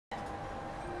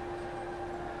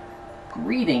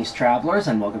Greetings, travelers,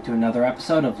 and welcome to another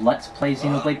episode of Let's Play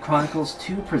Xenoblade Chronicles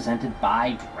 2, presented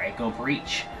by Draco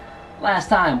Breach. Last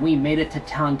time, we made it to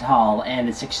Tantal and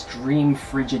its extreme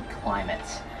frigid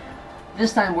climate.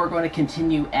 This time, we're going to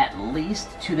continue at least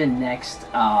to the next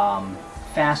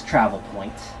fast travel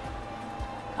point.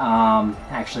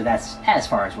 Actually, that's as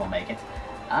far as we'll make it.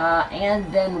 And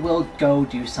then we'll go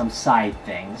do some side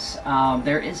things.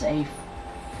 There is a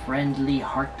friendly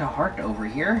heart-to-heart over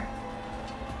here.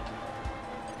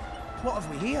 What have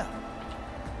we here?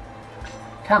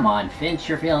 Come on, Finch,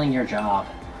 you're failing your job.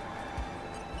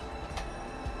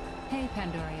 Hey,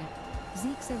 Pandoria.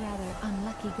 Zeke's a rather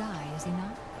unlucky guy, is he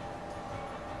not?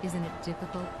 Isn't it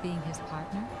difficult being his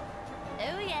partner?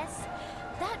 Oh yes,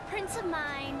 that prince of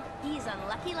mine, he's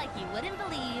unlucky like you wouldn't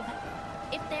believe.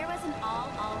 If there was an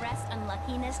all-rest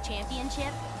unluckiness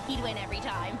championship, he'd win every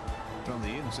time. From the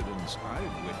incidents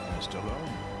I've witnessed alone,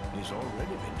 he's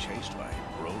already been chased by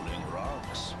rolling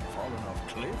rocks, fallen off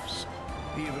cliffs.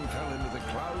 He even fell into the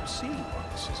cloud sea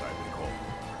once, as I recall.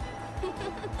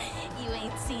 You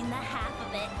ain't seen the half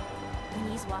of it.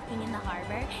 When he's walking in the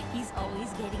harbor, he's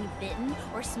always getting bitten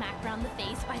or smacked around the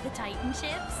face by the Titan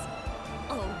ships.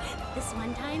 Oh, this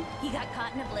one time, he got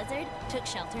caught in a blizzard, took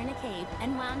shelter in a cave,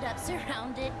 and wound up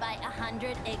surrounded by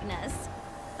 100 Ignas.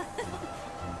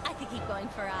 I could keep going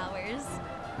for hours.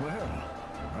 Well,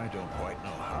 I don't quite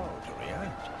know how to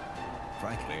react.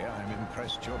 Frankly, I'm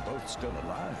impressed you're both still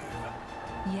alive.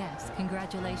 Yes,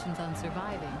 congratulations on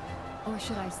surviving. Or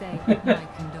should I say, my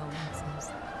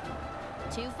condolences.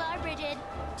 Too far, Bridget.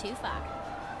 Too far.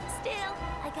 Still,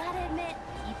 I gotta admit,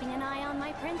 keeping an eye on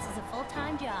my prince is a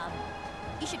full-time job.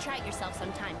 You should try it yourself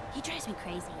sometime. He drives me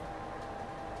crazy.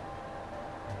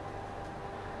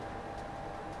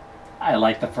 I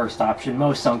like the first option.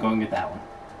 Most don't going with that one.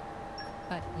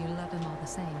 But you love him all the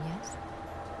same, yes?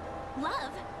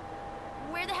 Love?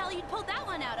 Where the hell you pulled that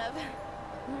one out of?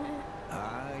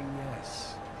 Ah,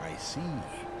 yes. I see.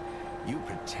 You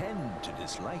pretend to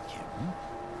dislike him,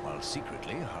 while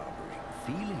secretly harboring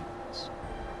feelings.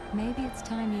 Maybe it's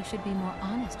time you should be more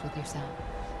honest with yourself.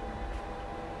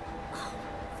 Oh,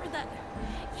 for the...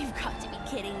 You've got to be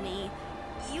kidding me.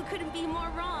 You couldn't be more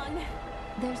wrong.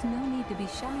 There's no need to be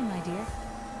shy, my dear.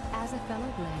 As a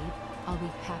fellow blade, I'll be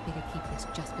happy to keep this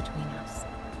just between us.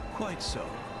 Quite so.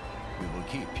 We will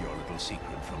keep your little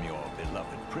secret from your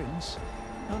beloved prince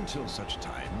until such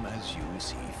time as you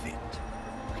see fit.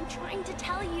 I'm trying to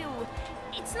tell you.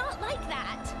 It's not like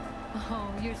that.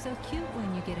 Oh, you're so cute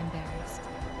when you get embarrassed.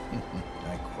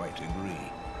 I quite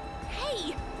agree.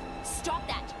 Hey! Stop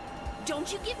that!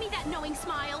 Don't you give me that knowing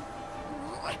smile!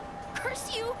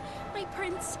 Curse you, my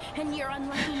prince, and your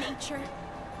unlucky nature.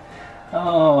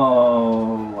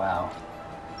 Oh, wow.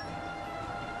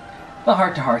 The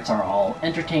heart-to-hearts are all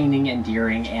entertaining,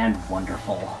 endearing, and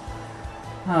wonderful.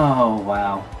 Oh,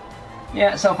 wow.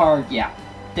 Yeah, so far, yeah.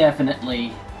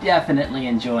 Definitely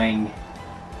enjoying...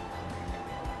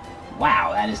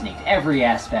 Wow, that is neat. Every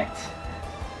aspect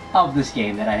of this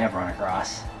game that I have run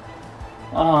across.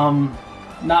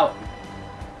 Now...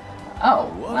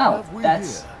 Oh, well,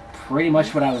 that's pretty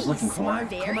much what I was looking for.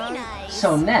 Very nice.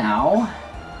 So now...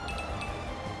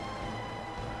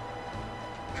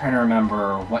 Trying to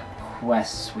remember what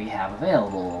quests we have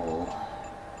available.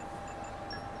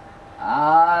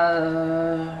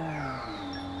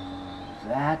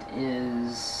 That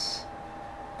is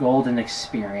golden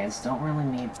experience. Don't really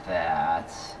need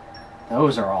that.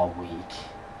 Those are all weak.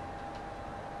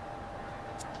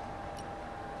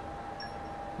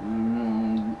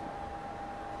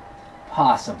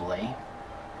 Possibly.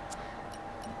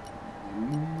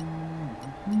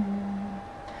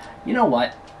 You know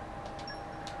what?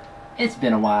 It's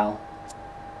been a while.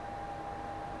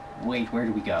 Wait, where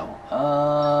do we go?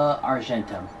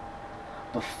 Argentum.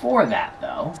 Before that,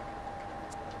 though...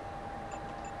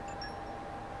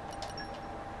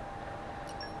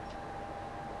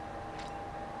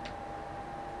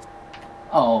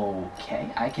 Okay,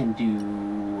 I can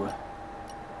do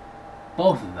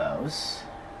both of those.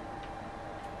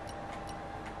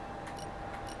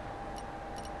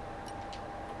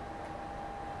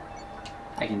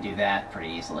 I can do that pretty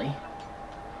easily.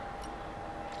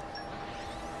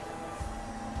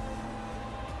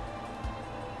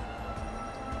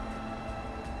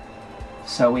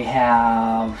 So we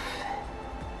have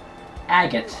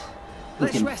Agate, who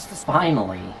can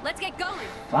finally, Let's get going.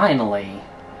 finally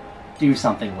do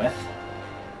something with.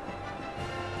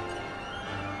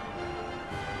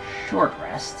 Short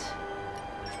rest.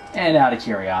 And out of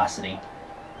curiosity.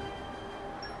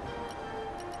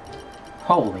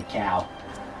 Holy cow.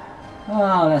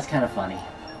 Oh, that's kind of funny.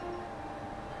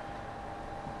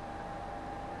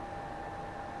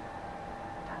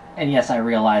 And yes, I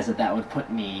realize that that would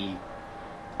put me...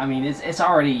 I mean, it's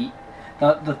already...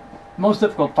 The most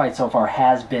difficult fight so far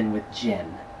has been with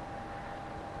Jin.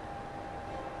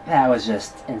 That was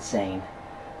just insane.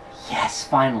 Yes,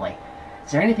 finally.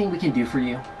 Is there anything we can do for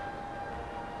you?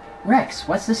 Rex,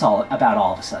 what's this all about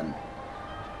all of a sudden?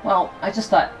 Well, I just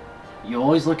thought you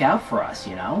always look out for us,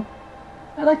 you know?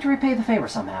 I'd like to repay the favor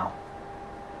somehow.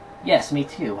 Yes, me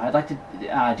too. I'd like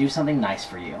to do something nice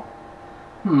for you.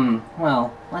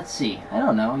 Well, let's see. I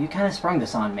don't know. You kind of sprung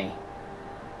this on me.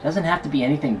 Doesn't have to be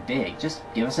anything big. Just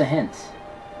give us a hint.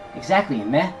 Exactly,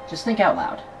 meh. Just think out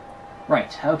loud.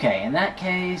 Right, okay. In that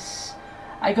case,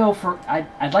 I'd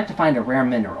like to find a rare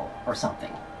mineral or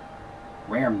something.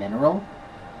 Rare mineral?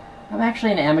 I'm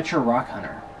actually an amateur rock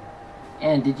hunter.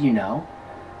 And did you know?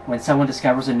 When someone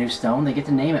discovers a new stone, they get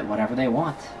to name it whatever they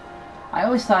want. I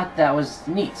always thought that was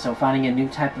neat, so finding a new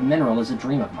type of mineral is a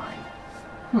dream of mine.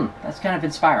 That's kind of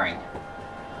inspiring.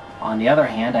 On the other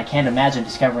hand, I can't imagine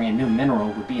discovering a new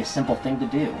mineral would be a simple thing to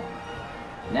do.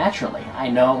 Naturally, I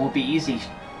know it won't be easy.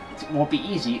 It won't be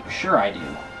easy, sure I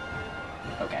do.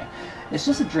 Okay. It's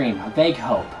just a dream, a vague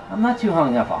hope. I'm not too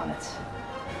hung up on it.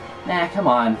 Nah, come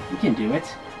on, we can do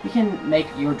it. We can make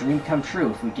your dream come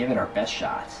true if we give it our best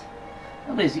shot.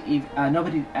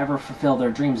 Nobody ever fulfilled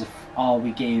their dreams if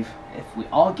we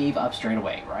all gave up straight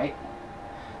away, right?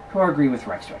 Who agree with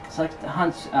Rex? Let's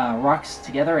hunt rocks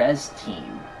together as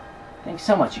team. Thanks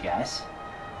so much, you guys.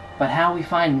 But how we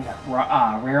find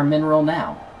rare mineral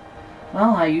now?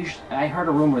 Well, I heard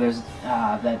a rumor there's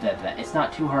that it's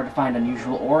not too hard to find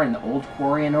unusual ore in the old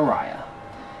quarry in Uraya.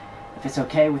 If it's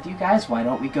okay with you guys, why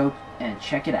don't we go and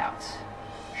check it out?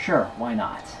 Sure, why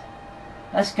not?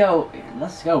 Let's go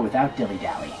without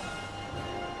dilly-dally.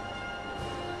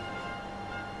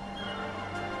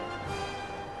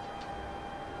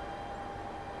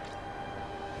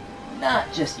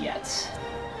 Not just yet.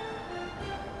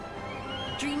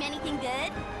 Dream anything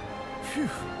good? Phew,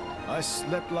 I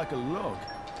slept like a log.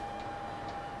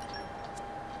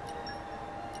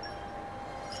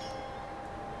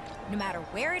 No matter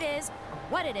where it is or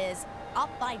what it is, I'll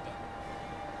find it.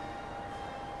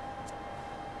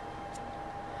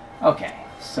 Okay,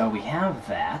 so we have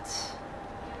that.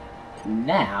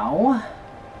 Now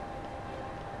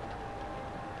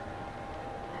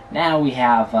we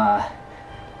have a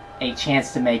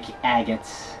chance to make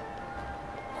agates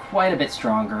quite a bit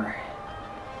stronger,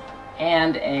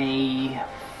 and a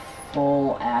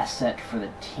full asset for the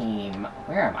team.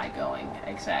 Where am I going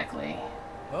exactly?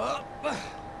 Up.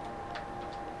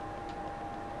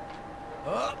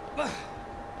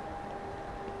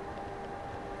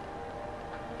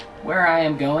 Where I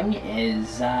am going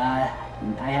is, I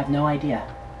have no idea.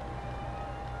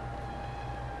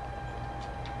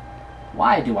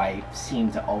 Why do I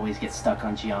seem to always get stuck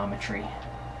on geometry?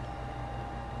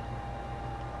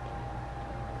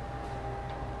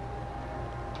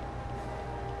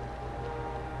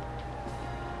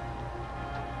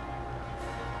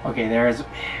 Okay,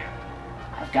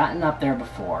 I've gotten up there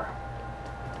before.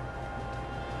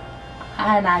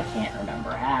 And I can't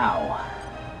remember how.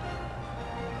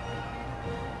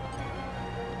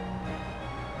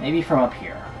 Maybe from up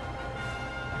here.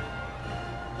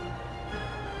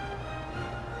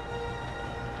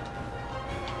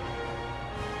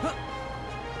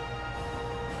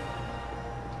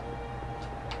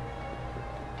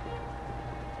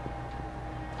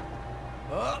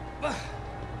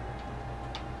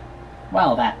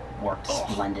 Well, that worked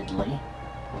splendidly.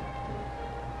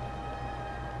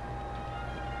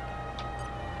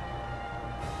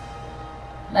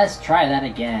 Let's try that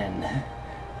again.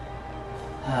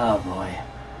 Oh boy.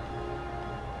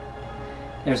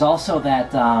 There's also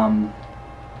that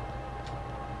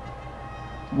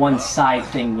one side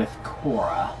thing with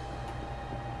Korra.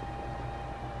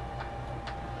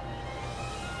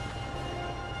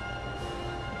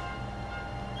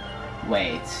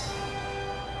 Wait.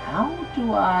 How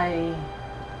do I...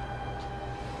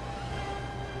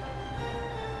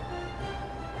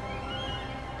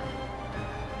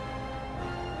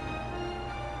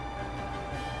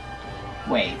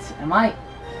 Wait,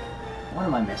 what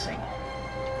am I missing?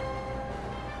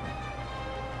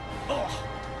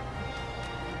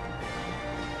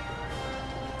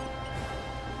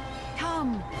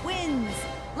 Come, winds,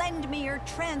 lend me your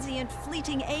transient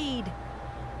fleeting aid.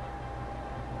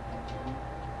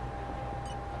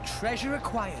 Treasure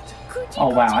acquired. Oh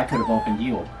wow, I could have opened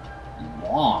you a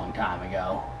long time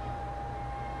ago.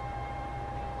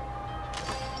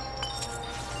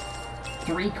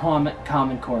 3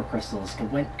 common core crystals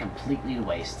went completely to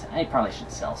waste. I probably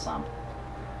should sell some.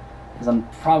 Because I'm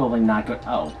probably not good.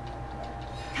 Oh.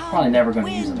 Probably never going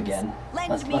to use them again.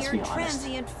 Lend me Let's your be honest.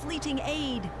 transient fleeting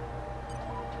aid.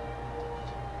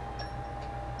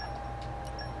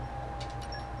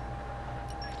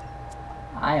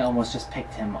 I almost just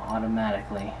picked him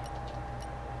automatically.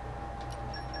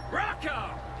 Rock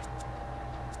on!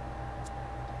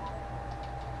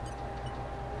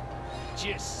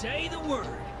 Just say the word.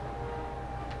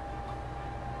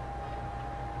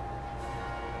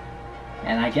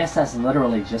 And I guess that's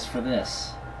literally just for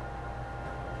this.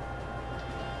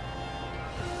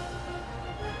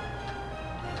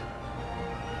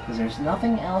 Because there's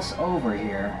nothing else over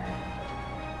here.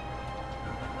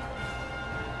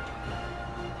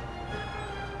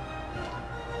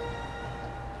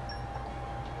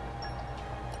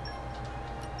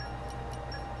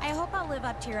 I hope I'll live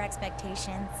up to your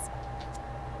expectations.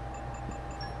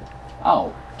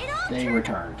 Oh, It all they turned-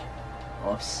 returned.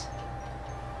 Whoops.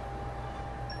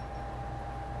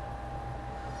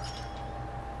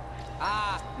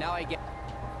 Ah, now I get.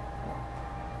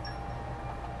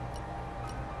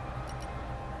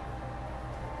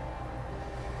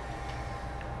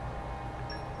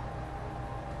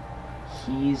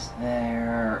 He's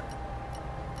there.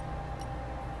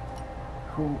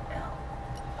 Who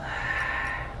else?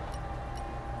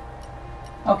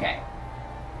 Okay.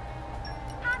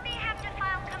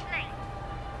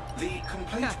 The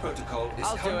complaint protocol is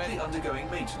I'll do currently it. undergoing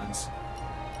maintenance.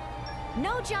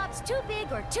 No job's too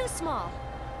big or too small.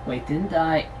 Wait, didn't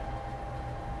I?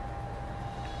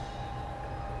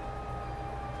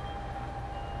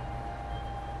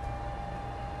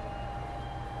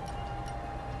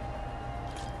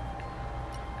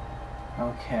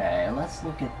 Okay, let's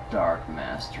look at Dark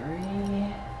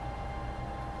Mastery.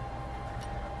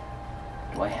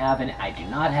 Do I have any? I do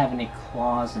not have any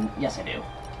claws, and yes, I do.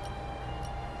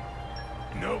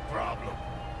 No problem.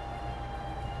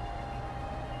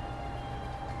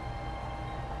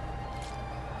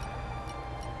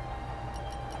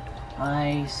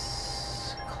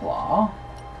 Ice Claw.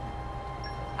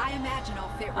 I imagine I'll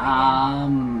fit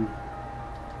right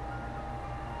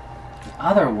The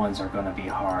other ones are going to be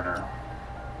harder.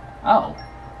 Oh,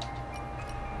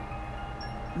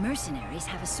 in. Mercenaries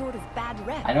have a sort of bad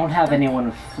rep. I don't have anyone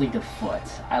with Fleet of Foot.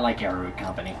 I like Arrowroot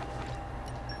Company.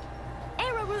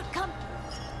 Arrowroot come.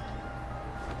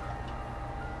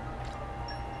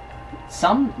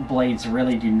 Some blades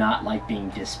really do not like being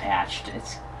dispatched.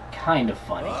 It's kind of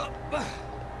funny.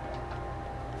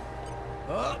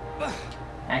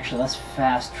 Actually, let's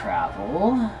fast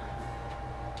travel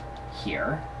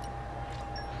here.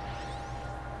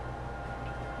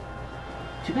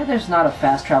 Too bad there's not a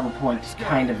fast travel point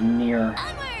kind of near.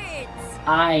 Onwards!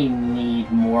 I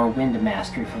need more wind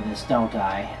mastery for this, don't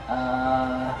I?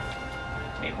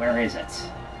 Wait, where is it?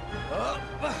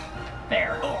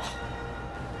 There.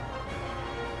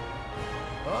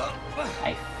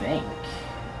 I think.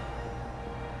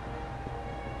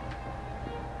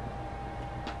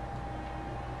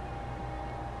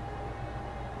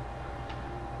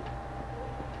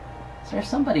 Is there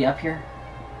somebody up here?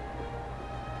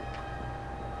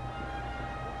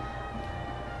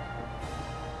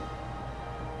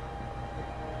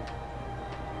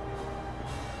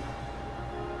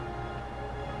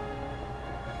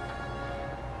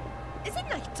 Is it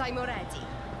night time already?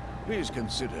 Please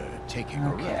consider taking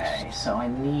a Okay, rest. so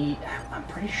I'm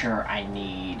pretty sure I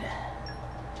need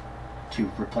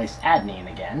to replace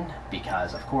adenine again,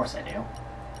 because of course I do.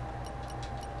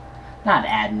 Not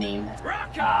adenine,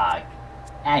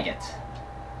 agate.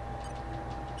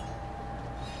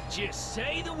 Just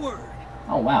say the word.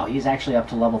 Oh wow, he's actually up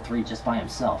to level 3 just by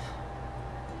himself.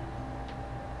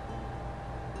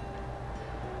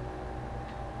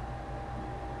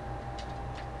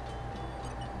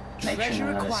 Make sure Treasure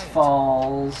none of this acquired.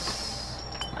 falls,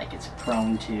 like it's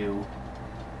prone to.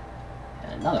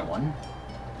 And another one.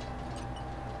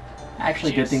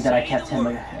 Actually, good thing that I kept him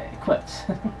equipped.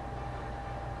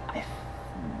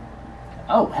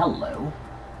 Oh, hello.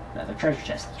 Another treasure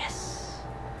chest. Yes.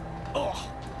 Oh,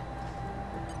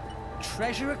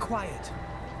 Treasure acquired.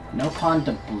 No pond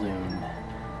doubloon.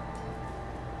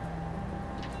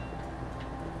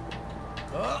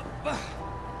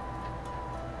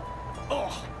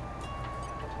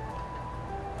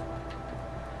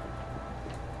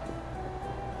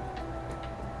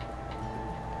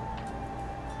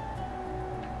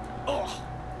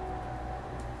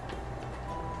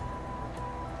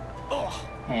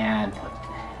 And put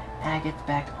agate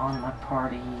back on my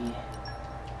party.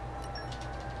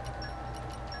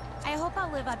 I hope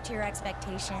I'll live up to your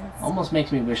expectations. Almost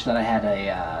makes me wish that I had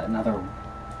a another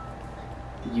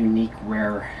unique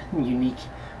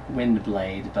wind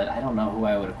blade, but I don't know who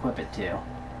I would equip it to.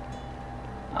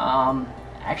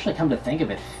 Actually, come to think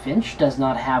of it, Finch does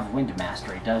not have Wind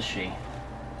Mastery, does she?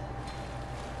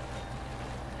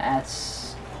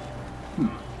 That's...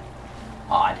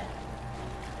 odd.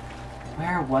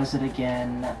 Where was it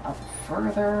again? Up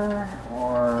further?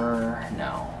 Or...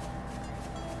 no.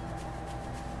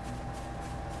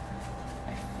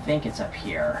 I think it's up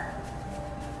here.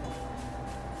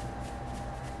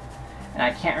 And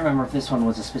I can't remember if this one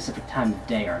was a specific time of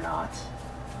day or not.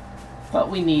 But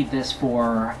we need this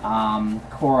for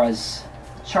Cora's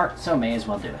chart, so may as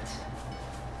well do it.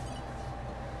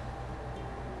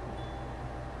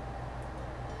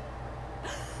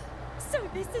 So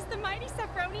this is the mighty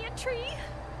Saffronia tree?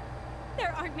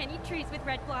 There aren't many trees with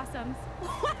red blossoms.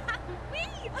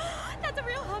 Wee! That's a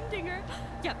real humdinger.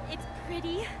 Yep, it's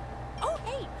pretty. Oh,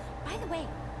 hey, by the way,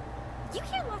 you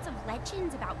hear lots of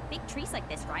legends about big trees like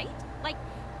this, right? Like,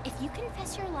 if you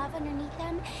confess your love underneath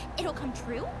them, it'll come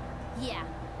true? Yeah,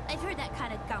 I've heard that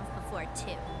kind of gump before,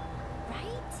 too.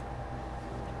 Right?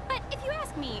 But if you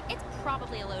ask me, it's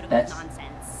probably a load of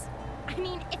nonsense. I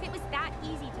mean, if it was that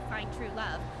easy to find true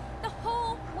love, the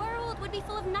whole world would be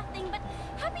full of nothing but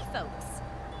happy folks.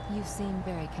 You seem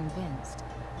very convinced,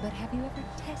 but have you ever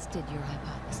tested your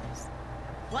hypothesis?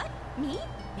 What? Me?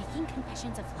 Making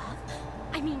confessions of love?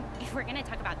 I mean, if we're gonna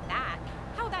talk about that,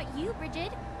 how about you,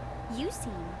 Bridget? You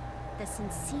seem the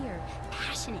sincere,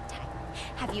 passionate type.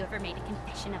 Have you ever made a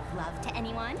confession of love to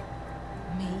anyone?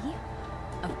 Me?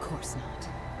 Of course not.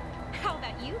 How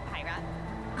about you, Pyra?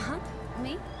 Huh?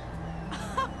 Me?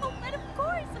 Oh, but of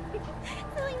course!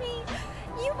 Silly me!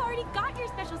 You've already got your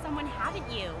special someone, haven't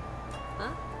you?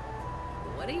 Huh?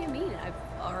 What do you mean, I've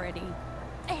already...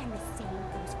 And the same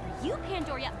goes for you,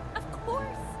 Pandoria, of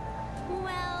course!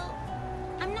 Well,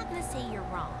 I'm not gonna say you're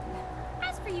wrong.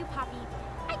 As for you, Poppy,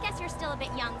 I guess you're still a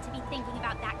bit young to be thinking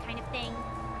about that kind of thing.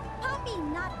 Poppy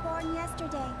not born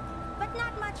yesterday, but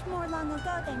not much more long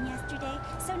ago than yesterday,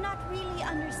 so not really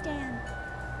understand.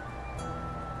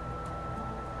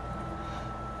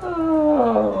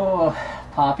 Oh,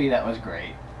 Poppy, that was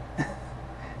great.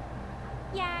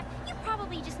 Yeah, you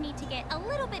probably just need to get a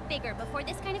little bit bigger before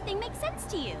this kind of thing makes sense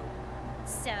to you.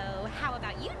 So, how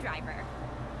about you, driver?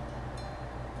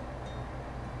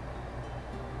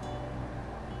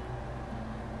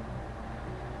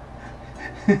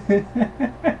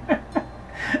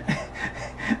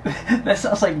 That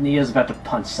sounds like Nia's about to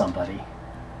punch somebody.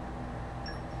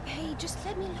 Hey, just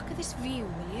let me look at this view,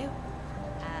 will you?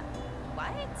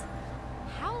 What?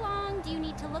 How long do you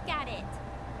need to look at it?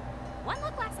 One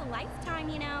look lasts a lifetime,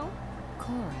 you know.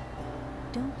 Cora,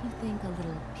 don't you think a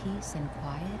little peace and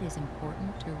quiet is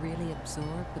important to really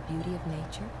absorb the beauty of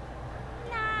nature?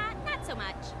 Nah, not so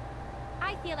much.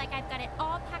 I feel like I've got it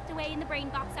all packed away in the brain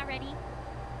box already.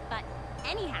 But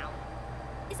anyhow,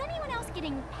 is anyone else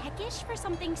getting peckish for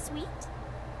something sweet?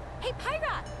 Hey,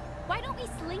 Pyra! Why don't we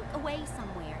slink away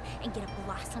somewhere and get a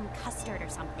blossom custard or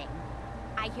something?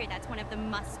 I hear that's one of the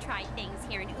must-try things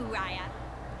here in Uraya.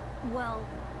 Well,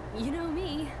 you know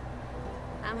me.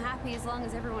 I'm happy as long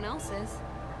as everyone else is.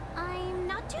 I'm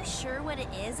not too sure what it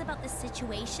is about the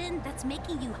situation that's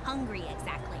making you hungry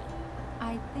exactly.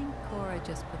 I think Cora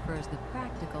just prefers the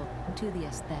practical to the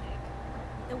aesthetic.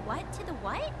 The what to the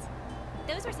what?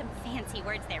 Those are some fancy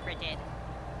words there, Bridget.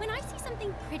 When I see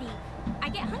something pretty, I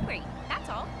get hungry, that's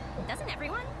all. Doesn't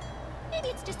everyone? Maybe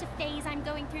it's just a phase I'm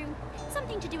going through.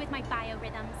 Something to do with my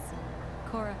biorhythms.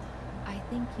 Cora, I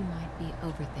think you might be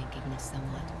overthinking this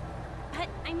somewhat. But,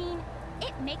 I mean,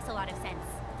 it makes a lot of sense.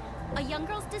 A young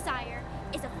girl's desire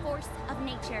is a force of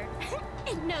nature.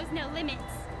 It knows no limits.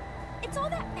 It's all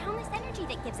that boundless energy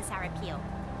that gives us our appeal.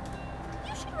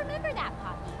 You should remember that,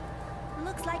 Poppy.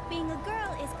 Looks like being a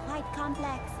girl is quite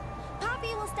complex.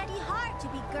 Poppy will study hard to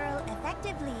be girl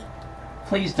effectively.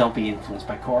 Please don't be influenced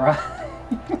by Cora.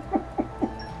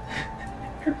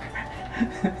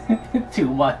 Too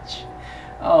much.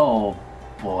 Oh,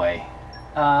 boy.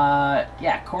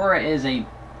 Yeah, Cora is a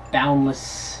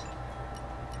boundless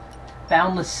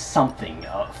something,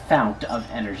 a fount of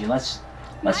energy. Let's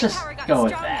just go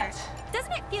with that.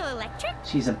 Doesn't it feel electric?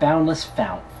 She's a boundless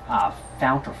fount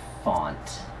or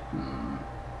font.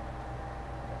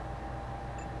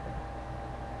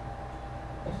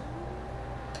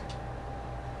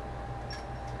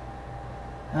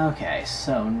 Okay,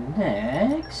 so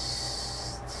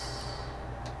next,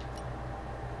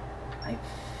 I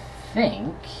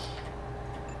think,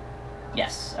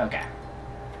 yes, okay.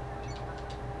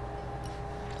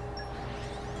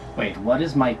 Wait, what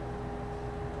is my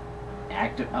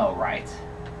active, oh, right.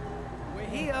 We're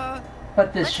here.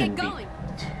 But this Let's shouldn't get be going.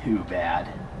 too bad.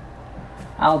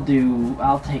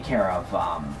 I'll take care of,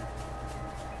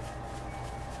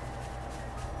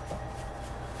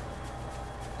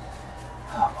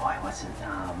 what's it?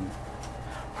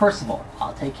 Percival.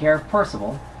 I'll take care of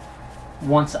Percival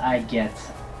once I get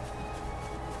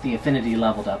the affinity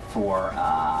leveled up for,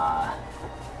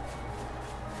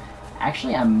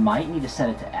 actually, I might need to set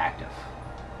it to active,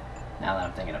 now that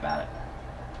I'm thinking about it.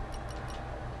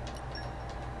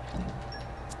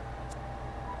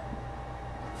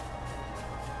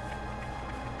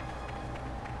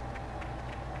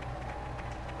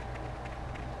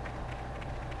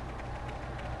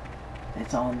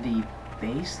 It's on the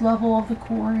base level of the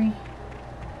quarry.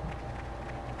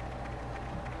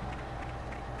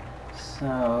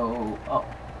 So, oh.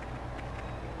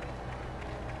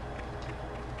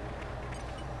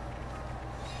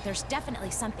 There's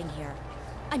definitely something here.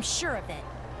 I'm sure of it.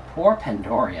 Poor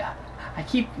Pandoria. I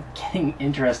keep getting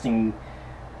interesting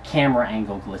camera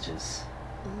angle glitches.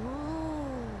 Ooh.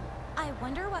 I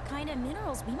wonder what kind of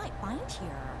minerals we might find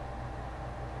here.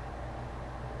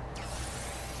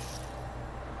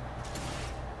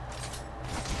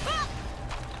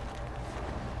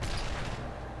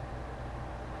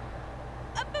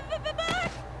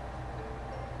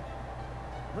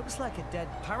 Looks like a dead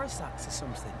parasite or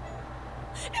something.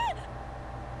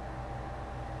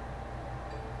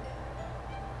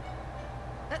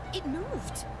 It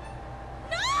moved.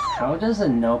 No! How does a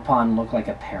Nopon look like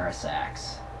a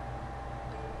Parasax?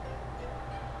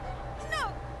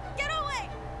 No! Get away!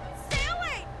 Stay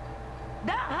away!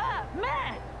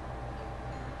 Man!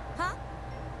 Huh?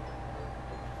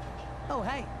 Oh,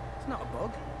 hey, it's not a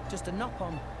bug, just a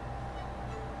Nopon.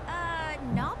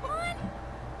 Nopon?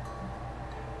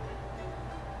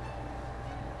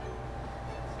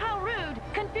 How rude!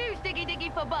 Confuse Diggy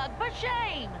Diggy for bug, for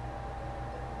shame!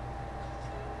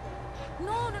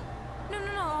 No.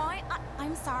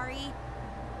 I'm sorry.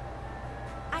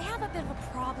 I have a bit of a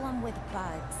problem with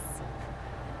bugs.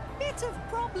 Bit of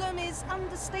problem is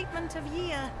understatement of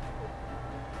year.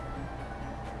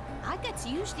 Agats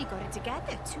usually got it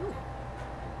together, too.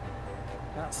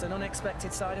 That's an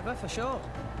unexpected side of her, for sure.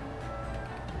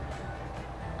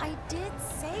 I did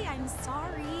say I'm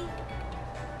sorry.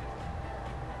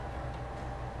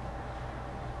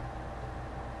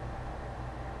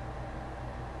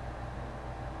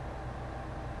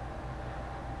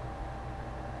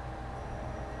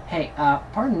 Hey,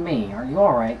 pardon me, are you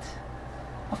alright?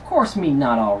 Of course me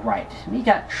not alright. Me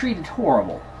got treated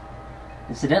horrible.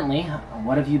 Incidentally,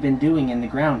 what have you been doing in the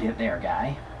ground hit there,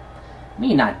 guy?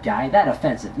 Me not guy, that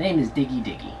offensive. Name is Diggy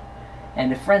Diggy.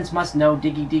 And if friends must know,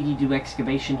 Diggy Diggy do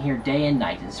excavation here day and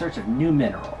night in search of new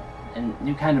mineral. And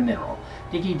new kind of mineral.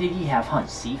 Diggy Diggy have hunch,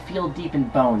 see, feel deep in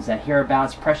bones that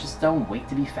hereabouts precious stone wait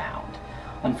to be found.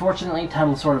 Unfortunately,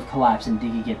 tunnel sort of collapse and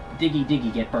Diggy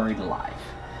Diggy get buried alive.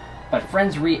 But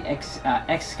friends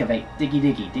excavate Diggy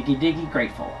Diggy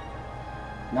grateful.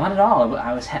 Not at all.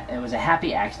 It was a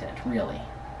happy accident, really.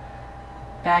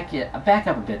 Back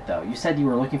up a bit though. You said you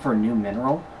were looking for a new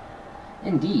mineral?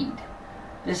 Indeed.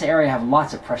 This area have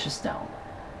lots of precious stone.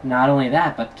 Not only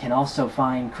that, but can also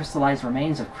find crystallized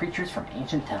remains of creatures from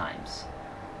ancient times.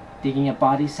 Digging up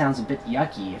bodies sounds a bit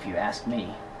yucky, if you ask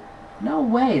me. No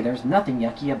way, there's nothing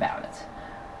yucky about it.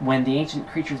 When the ancient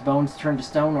creatures' bones turn to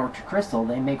stone or to crystal,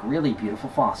 they make really beautiful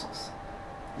fossils.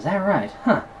 Is that right?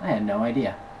 Huh, I had no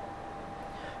idea.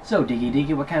 So, Diggy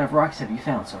Diggy, what kind of rocks have you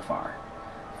found so far?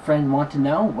 Friend want to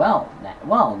know? Well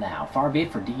now, far be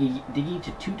it for Diggy Diggy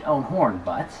to toot own horn,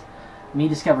 but me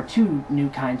discover two new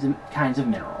kinds of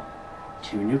mineral.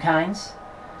 Two new kinds?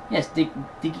 Yes, Diggite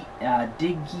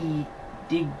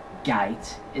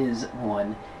is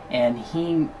one, and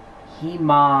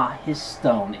his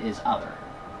stone is other.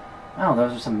 Oh,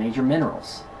 those are some major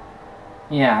minerals.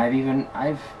 Yeah, I've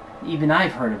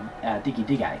heard of Diggy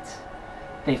Diggites.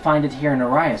 They find it here in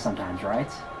Uraya sometimes,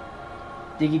 right?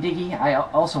 Diggy Diggy, I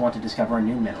also want to discover a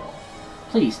new mineral.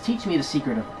 Please, teach me the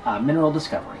secret of mineral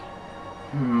discovery.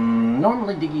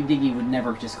 Normally Diggy Diggy would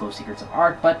never disclose secrets of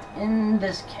art, but in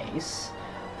this case,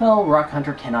 well, Rock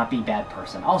Hunter cannot be bad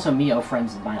person. Also, me owe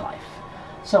friends in my life.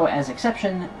 So, as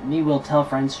exception, me will tell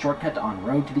friends shortcut on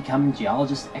road to becoming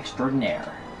geologist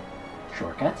extraordinaire.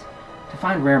 Shortcut? To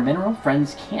find rare mineral,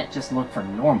 friends can't just look for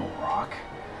normal rock.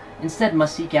 Instead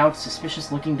must seek out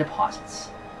suspicious-looking deposits.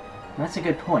 That's a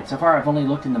good point. So far I've only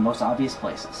looked in the most obvious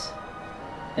places.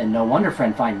 Then no wonder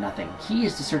friend find nothing. Key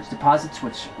is to search deposits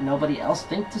which nobody else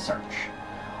think to search.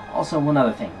 Also, one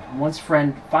other thing. Once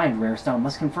friend find rare stone,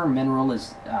 must confirm mineral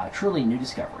is truly new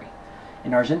discovery.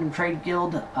 In Argentum Trade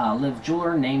Guild live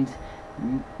jeweler named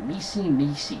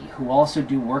Misi, who also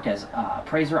do work as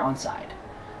appraiser on side.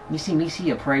 Misi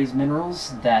appraise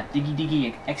minerals that Diggy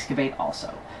Diggy excavate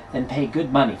also, then pay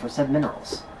good money for said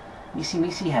minerals.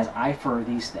 Misi has eye for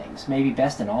these things, maybe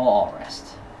best in all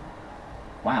rest.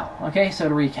 Wow. Okay, so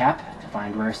to recap, to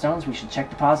find rare stones, we should check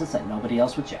deposits that nobody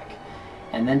else would check.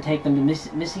 And then take them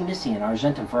to Missy and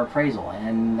Argentum for appraisal,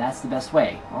 and that's the best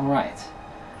way. Alright.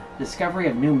 Discovery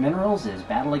of new minerals is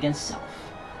battle against self.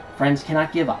 Friends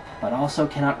cannot give up, but also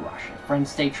cannot rush. If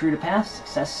friends stay true to past,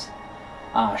 success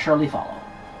surely follow.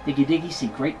 Diggy Diggy see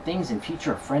great things in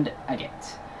future of friend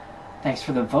Agate. Thanks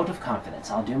for the vote of confidence.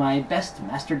 I'll do my best,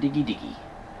 Master Diggy Diggy.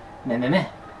 Meh meh meh.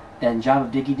 Then job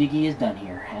of Diggy Diggy is done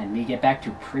here, and me get back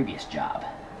to previous job.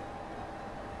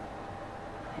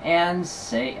 And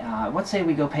what say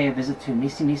we go pay a visit to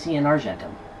Missy and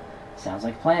Argentum? Sounds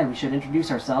like a plan. We should introduce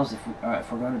ourselves if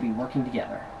we're going to be working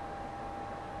together.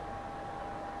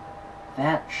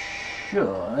 That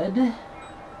should...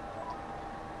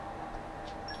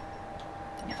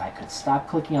 If I could stop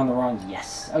clicking on the wrong...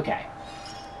 Yes. Okay.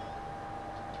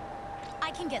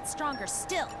 I can get stronger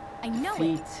still. I know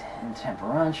Feet it. and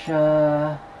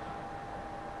Temperantia.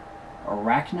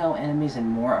 Arachno enemies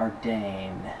and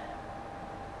Mòrag.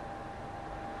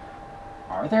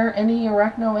 Are there any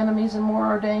Arachno enemies in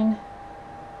Mòrag?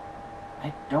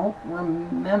 I don't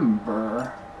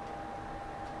remember.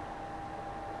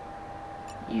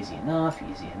 Easy enough,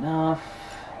 easy enough,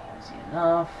 easy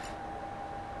enough.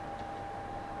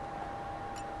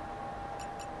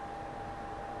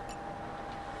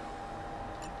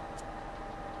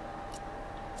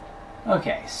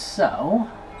 Okay, so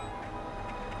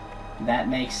that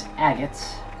makes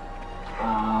Agate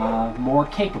more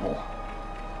capable.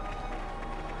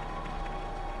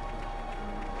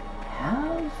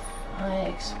 Have I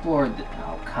explored the...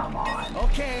 Oh, come on.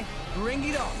 Okay, bring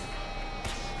it on.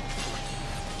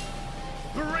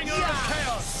 Bring on the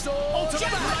chaos!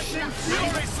 Ultimate lightning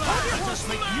fury slam! Just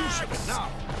make use of it now!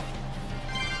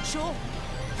 Sure,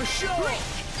 for sure.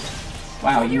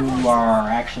 Wow, you are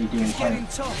actually doing quite Getting a...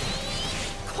 tough.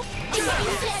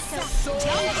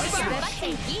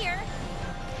 Here.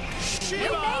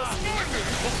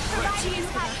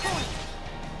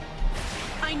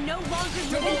 I no longer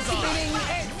live in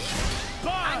fear.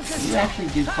 You actually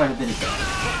do quite a bit of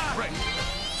damage.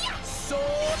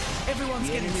 Sword. Everyone's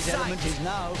getting his element is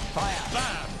now fire.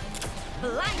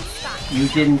 Blind spot. You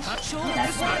didn't... Sure.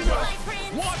 That's not good.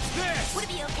 Watch this! Would it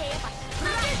be okay if I...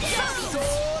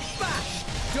 Sword bash.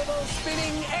 Double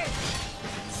spinning edge.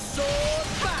 Sword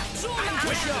bash.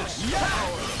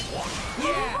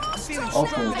 Yeah. I'm feeling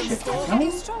Ultimate strong. shift. I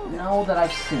don't know that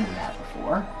I've seen that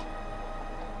before.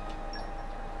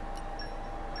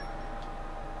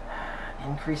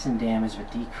 Increase in damage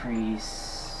but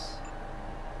decrease...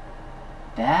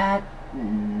 That...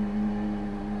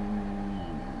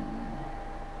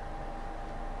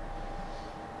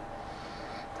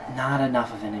 Not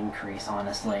enough of an increase,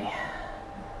 honestly.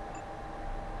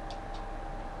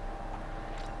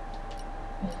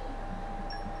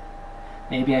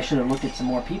 Maybe I should have looked at some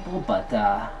more people, but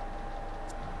I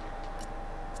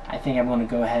think I'm going to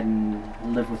go ahead and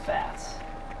live with that.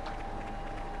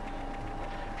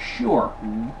 Sure.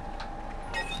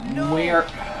 No, Where...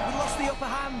 we lost the upper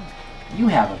hand. You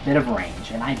have a bit of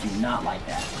range, and I do not like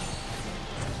that.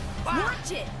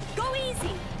 Watch it. Go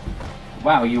easy.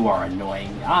 Wow, you are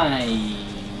annoying. Out of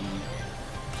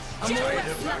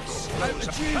juice. Make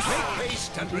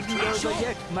haste and Didn't retreat! go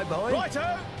yet, my boy.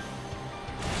 Righto!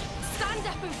 Stand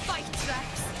up and fight,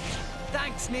 Rex.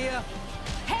 Thanks, Nia.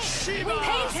 Hey, Shiva!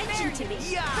 pay attention to me.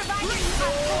 Yeah. Provided you have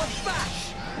Sword points.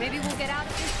 bash. Maybe we'll get out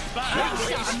of this.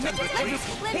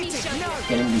 Let me show you.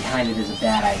 Getting behind it is a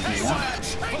bad idea.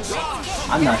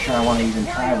 I'm not sure I want to even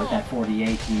try with that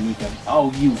 48 unique of...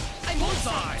 Oh, you... I'm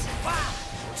inside.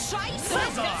 Try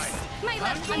something. My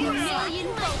left on a million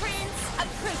footprints.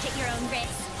 Approach at your own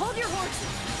risk. Hold your horses.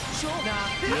 Sure.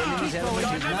 His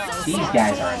element is now These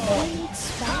guys are annoying.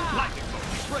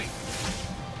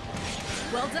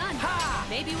 Well done.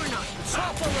 Maybe we're not.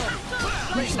 top of them.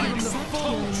 Give them the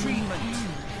full treatment.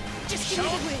 Just give me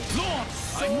the win.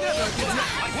 I never give up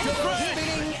my Double friend!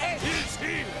 spinning edge. He's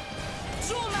here!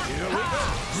 Zuma. Here we go!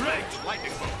 Great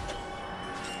lightning bolt!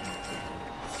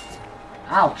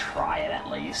 I'll try it at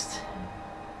least.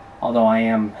 Although I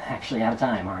am actually out of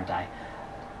time, aren't I?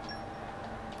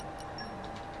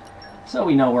 So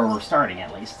we know where we're starting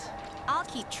at least. I'll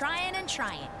keep trying and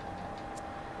trying.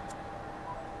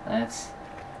 Let's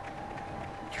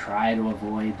try to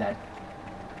avoid that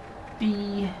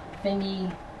bee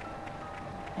thingy.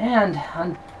 And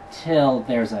until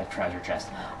there's a treasure chest.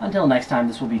 Until next time,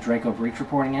 this will be Draco Breach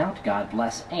reporting out. God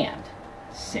bless and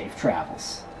safe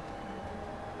travels.